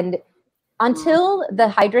mask. And until the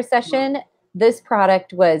Hydra session, this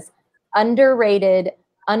product was underrated,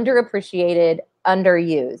 underappreciated,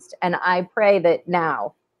 underused. And I pray that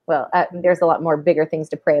now, well, there's a lot more bigger things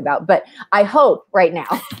to pray about, but I hope right now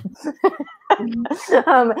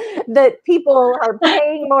that people are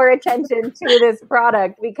paying more attention to this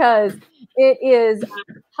product because it is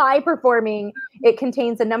high performing. It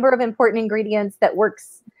contains a number of important ingredients that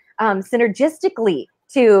works synergistically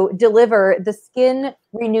to deliver the skin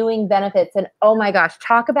renewing benefits. And oh my gosh,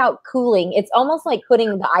 talk about cooling. It's almost like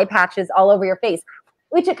putting the eye patches all over your face,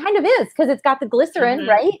 which it kind of is because it's got the glycerin,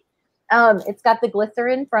 right? It's got the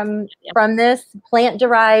glycerin from this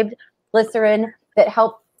plant-derived glycerin that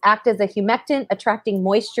help act as a humectant, attracting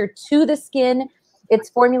moisture to the skin. It's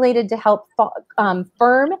formulated to help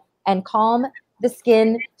firm and calm the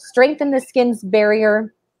skin, strengthen the skin's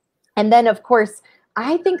barrier. And then, of course,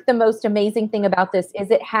 I think the most amazing thing about this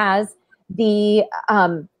is it has the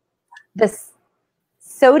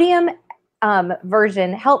sodium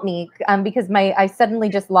version. Help me, because I suddenly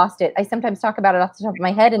just lost it. I sometimes talk about it off the top of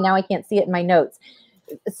my head, and now I can't see it in my notes.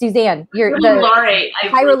 Suzanne, you're the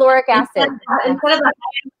hyaluronic acid.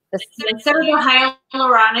 Instead of the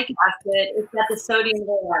hyaluronic acid, it's got the sodium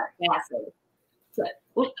hyaluronic acid. So,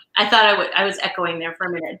 I thought I was echoing there for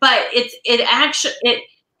a minute, but it's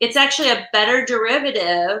actually a better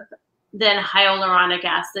derivative than hyaluronic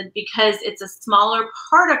acid because it's a smaller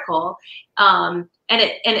particle, and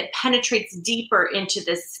it penetrates deeper into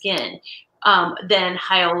the skin than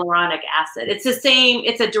hyaluronic acid. It's the same,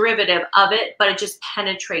 it's a derivative of it, but it just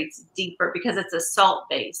penetrates deeper because it's a salt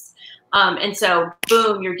base. And so,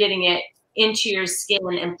 boom, you're getting it into your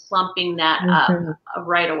skin and plumping that up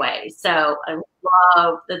right away. So I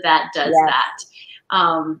love that does that.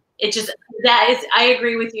 It just, I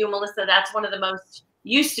agree with you, Melissa. That's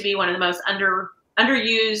used to be one of the most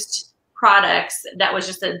underused products. That was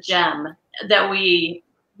just a gem that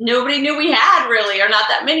nobody knew we had really, or not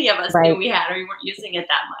that many of us knew we had, or we weren't using it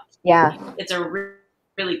that much. Yeah. It's a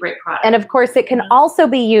really great product. And of course it can also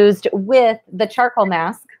be used with the charcoal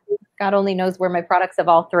mask. God only knows where my products have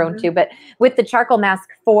all thrown to, but with the charcoal mask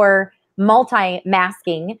for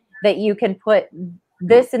multi-masking, that you can put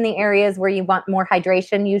this in the areas where you want more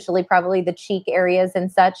hydration, usually probably the cheek areas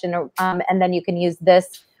and such, and then you can use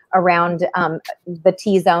this around the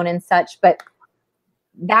T-zone and such. But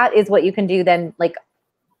that is what you can do then, like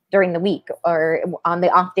during the week or on the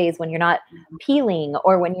off days when you're not peeling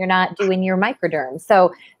or when you're not doing your microderm.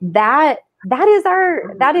 So that is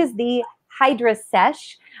the Hydra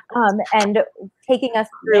Sesh, and taking us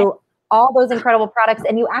through all those incredible products.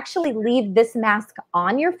 And you actually leave this mask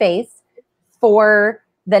on your face for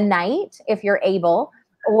the night if you're able,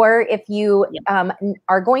 or if you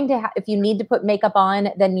are going to, if you need to put makeup on,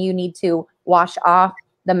 then you need to wash off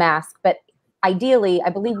the mask. But ideally, I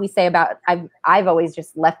believe we say about, I've always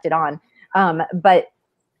just left it on, but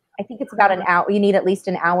I think it's about an hour. You need at least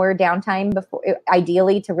an hour downtime before,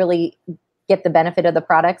 ideally, to really get the benefit of the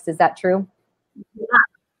products. Is that true?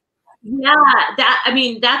 Yeah,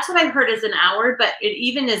 that's what I've heard is an hour, but it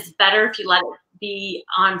even is better if you let it be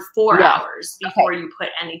on 4 hours before you put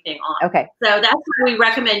anything on. Okay. So that's why we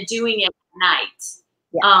recommend doing it at night.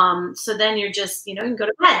 So then you're just, you can go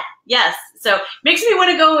to bed. Yes. So makes me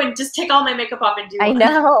want to go and just take all my makeup off and do it. I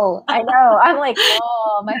know. I'm like,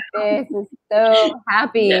 oh, my face is so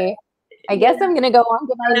happy. Yeah. I guess I'm going to go on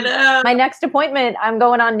to my next appointment. I'm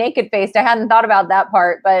going on naked faced. I hadn't thought about that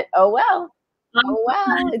part, but oh well. Oh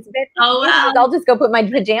wow. It's been I'll just go put my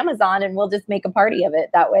pajamas on and we'll just make a party of it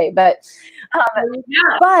that way. But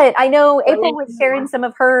but I know April was sharing some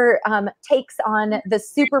of her takes on the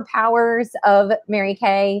superpowers of Mary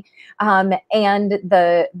Kay, and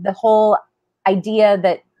the whole idea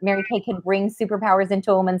that Mary Kay can bring superpowers into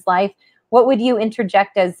a woman's life. What would you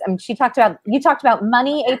interject as you talked about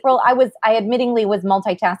money, April? I admittingly was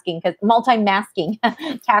multitasking because masking.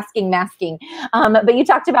 But you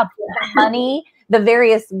talked about money, the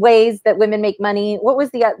various ways that women make money. What was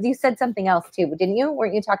you said something else too, didn't you?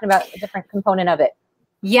 Weren't you talking about a different component of it?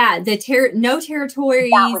 Yeah, no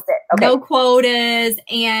territories, no quotas.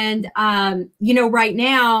 And, right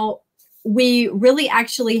now we really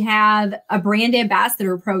actually have a brand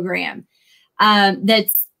ambassador program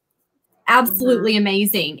that's absolutely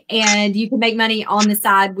amazing. And you can make money on the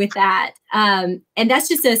side with that. And that's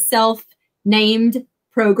just a self-named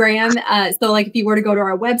program. So like if you were to go to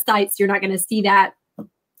our websites, you're not going to see that.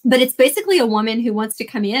 But it's basically a woman who wants to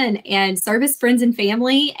come in and service friends and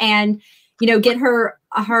family and, get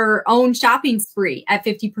her own shopping spree at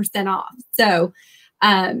 50% off. So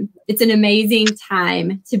it's an amazing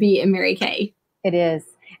time to be in Mary Kay. It is.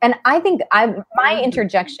 And I think my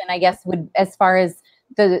interjection, I guess, would, as far as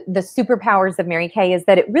the superpowers of Mary Kay, is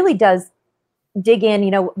that it really does dig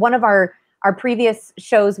in. One of our previous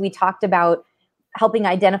shows, we talked about helping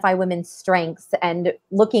identify women's strengths and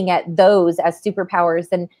looking at those as superpowers.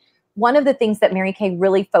 And one of the things that Mary Kay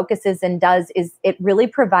really focuses and does is it really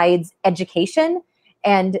provides education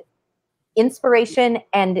and inspiration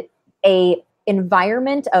and a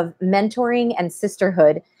environment of mentoring and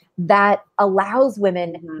sisterhood that allows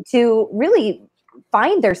women to really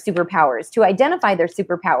find their superpowers, to identify their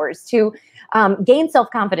superpowers, to gain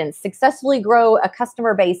self-confidence, successfully grow a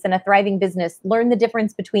customer base and a thriving business, learn the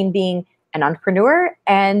difference between being an entrepreneur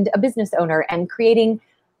and a business owner, and creating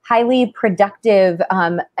highly productive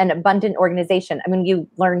and abundant organization. I mean, you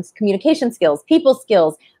learn communication skills, people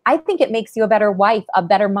skills. I think it makes you a better wife, a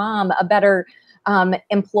better mom, a better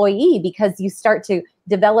employee, because you start to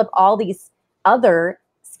develop all these other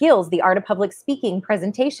skills, the art of public speaking,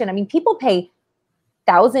 presentation. I mean, people pay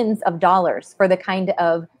thousands of dollars for the kind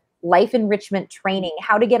of life enrichment training,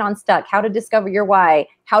 how to get unstuck, how to discover your why,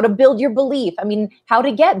 how to build your belief. I mean, how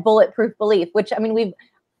to get bulletproof belief, which, I mean,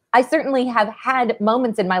 I certainly have had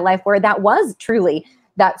moments in my life where that was truly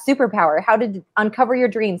that superpower, how to uncover your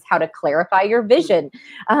dreams, how to clarify your vision,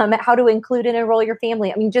 how to include and enroll your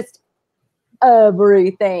family. I mean, just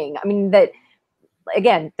everything. I mean, that,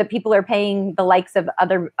 again, that people are paying the likes of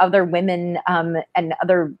other women and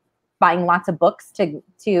other buying lots of books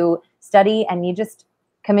to study, and you just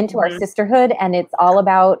come into our sisterhood, and it's all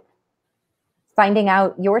about finding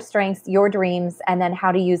out your strengths, your dreams, and then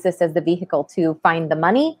how to use this as the vehicle to find the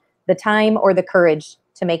money, the time, or the courage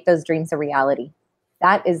to make those dreams a reality.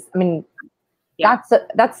 That is, I mean, that's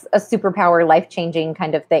a superpower, life-changing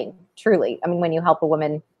kind of thing, truly. I mean, when you help a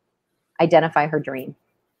woman identify her dream.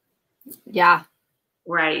 Yeah.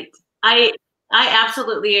 Right. I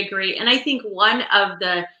absolutely agree. And I think one of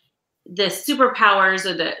the superpowers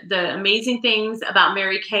or the amazing things about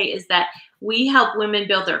Mary Kay is that we help women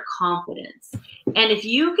build their confidence. And if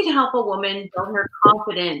you can help a woman build her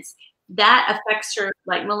confidence, that affects her,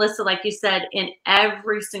 like Melissa, like you said, in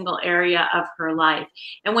every single area of her life.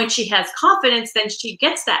 And when she has confidence, then she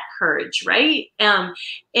gets that courage, right?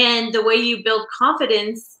 And the way you build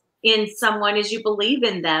confidence in someone is you believe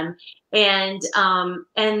in them. And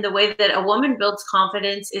the way that a woman builds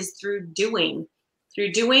confidence is through doing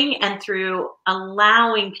and through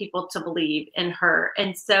allowing people to believe in her.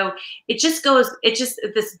 And so it's just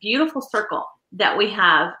this beautiful circle that we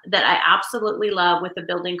have that I absolutely love with the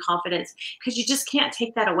building confidence, because you just can't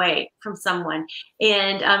take that away from someone.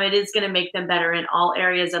 And it is going to make them better in all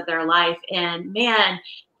areas of their life. And man,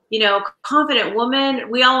 confident woman,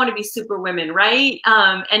 we all want to be super women, right?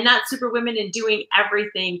 And not super women in doing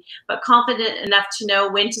everything, but confident enough to know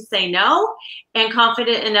when to say no, and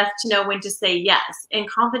confident enough to know when to say yes, and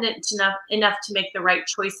confident enough to make the right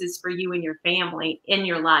choices for you and your family in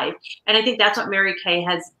your life. And I think that's what Mary Kay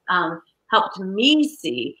has helped me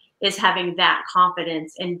see, is having that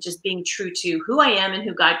confidence and just being true to who I am and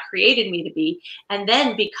who God created me to be. And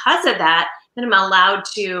then because of that, then I'm allowed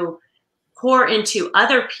to pour into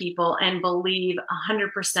other people and believe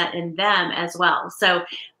 100% in them as well. So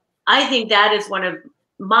I think that is one of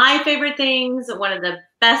my favorite things, one of the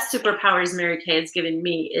best superpowers Mary Kay has given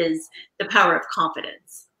me is the power of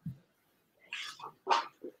confidence.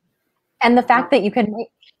 And the fact that you can make,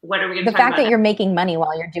 what are we going the to talk fact about that you're making money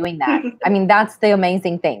while you're doing that. I mean, that's the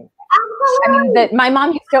amazing thing. I mean, that my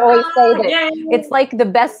mom used to always say that it's like the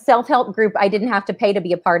best self-help group I didn't have to pay to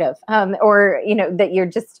be a part of, or, you know, that you're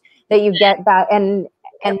just, that you get that. And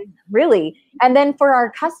really, and then for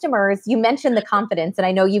our customers, you mentioned the confidence, and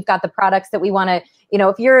I know you've got the products that we want to, you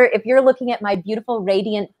know, if you're looking at my beautiful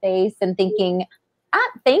radiant face and thinking,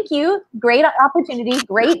 thank you, great opportunity,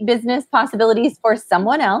 great business possibilities for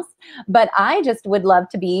someone else, but I just would love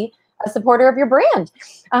to be a supporter of your brand.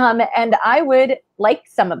 And I would like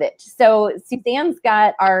some of it. So Suzanne's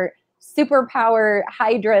got our SuperPower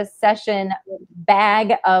Hydra session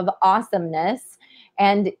bag of awesomeness,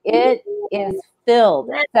 and it is filled.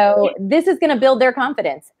 So this is going to build their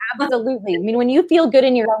confidence. Absolutely. I mean, when you feel good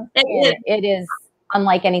in your own skin, it is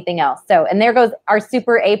unlike anything else. So, and there goes our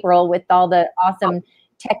Super April with all the awesome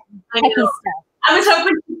techie stuff. I was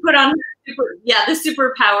hoping to put on the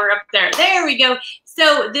SuperPower up there. There we go.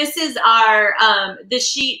 So this is our the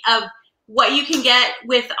sheet of what you can get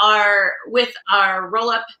with our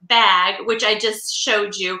roll-up bag, which I just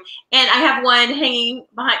showed you, and I have one hanging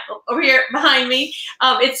over here behind me.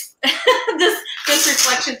 It's this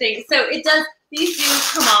reflection thing. So it does. These do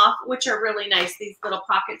come off, which are really nice. These little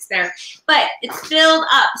pockets there, but it's filled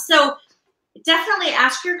up. So definitely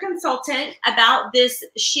ask your consultant about this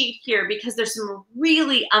sheet here, because there's some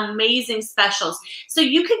really amazing specials. So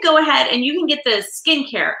you could go ahead and you can get the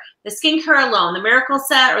skincare alone, the Miracle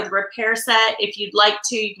Set or the Repair Set. If you'd like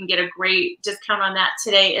to, you can get a great discount on that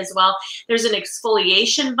today as well. There's an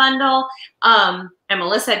exfoliation bundle. And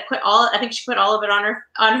Melissa had I think she put all of it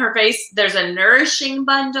on her face. There's a nourishing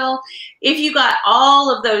bundle. If you got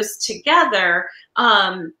all of those together,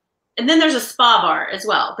 and then there's a spa bar as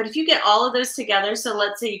well. But if you get all of those together, so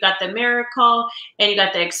let's say you got the Miracle and you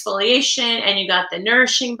got the exfoliation and you got the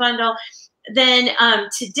nourishing bundle, then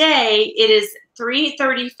today it is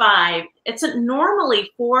 $335. It's normally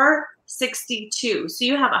 $462. So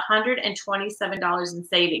you have $127 in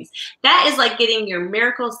savings. That is like getting your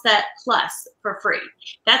Miracle Set Plus for free.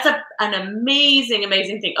 That's an amazing,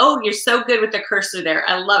 amazing thing. Oh, you're so good with the cursor there.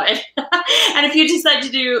 I love it. And if you decide to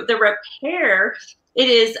do the Repair, it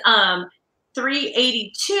is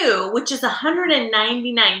 $382, which is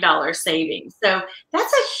 $199 savings. So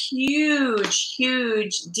that's a huge,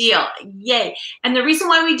 huge deal. Yay. And the reason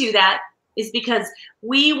why we do that is because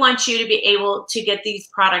we want you to be able to get these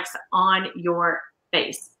products on your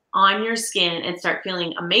face, on your skin, and start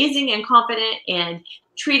feeling amazing and confident and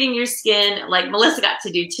treating your skin like Melissa got to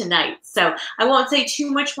do tonight. So I won't say too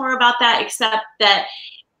much more about that, except that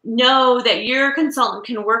know that your consultant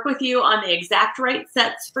can work with you on the exact right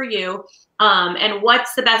sets for you, and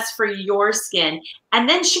what's the best for your skin. And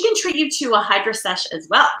then she can treat you to a Hydra sesh as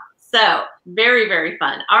well. So very, very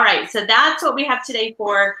fun. All right, so that's what we have today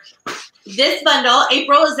for this bundle.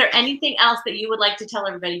 April, is there anything else that you would like to tell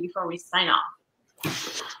everybody before we sign off?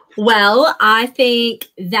 Well, I think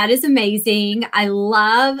that is amazing. I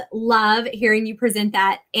love hearing you present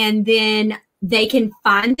that. And then they can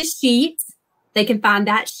find the sheet. They can find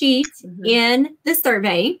that sheet in the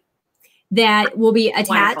survey that will be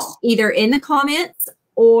attached either in the comments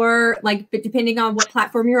or, like, depending on what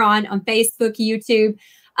platform you're on Facebook, YouTube.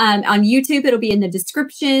 On YouTube, it'll be in the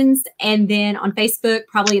descriptions, and then on Facebook,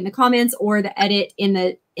 probably in the comments or the edit in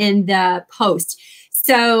the post.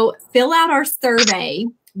 So fill out our survey.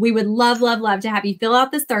 We would love to have you fill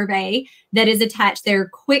out the survey that is attached there.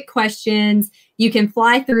 Quick questions. You can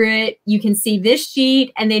fly through it. You can see this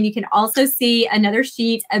sheet, and then you can also see another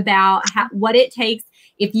sheet about what it takes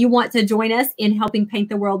if you want to join us in helping paint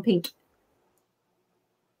the world pink.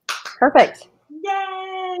 Perfect.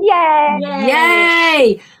 Yay! Yay!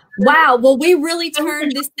 Yay! Wow. Well, we really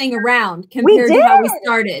turned this thing around compared to how we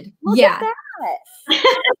started. Look at that.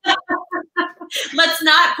 Let's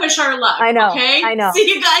not push our luck. I know. Okay? I know. See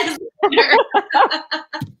you guys later.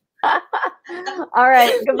 All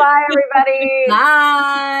right. Goodbye, everybody.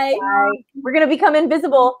 Bye. Bye. We're going to become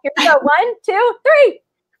invisible. Here we go. 1, 2,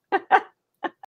 3.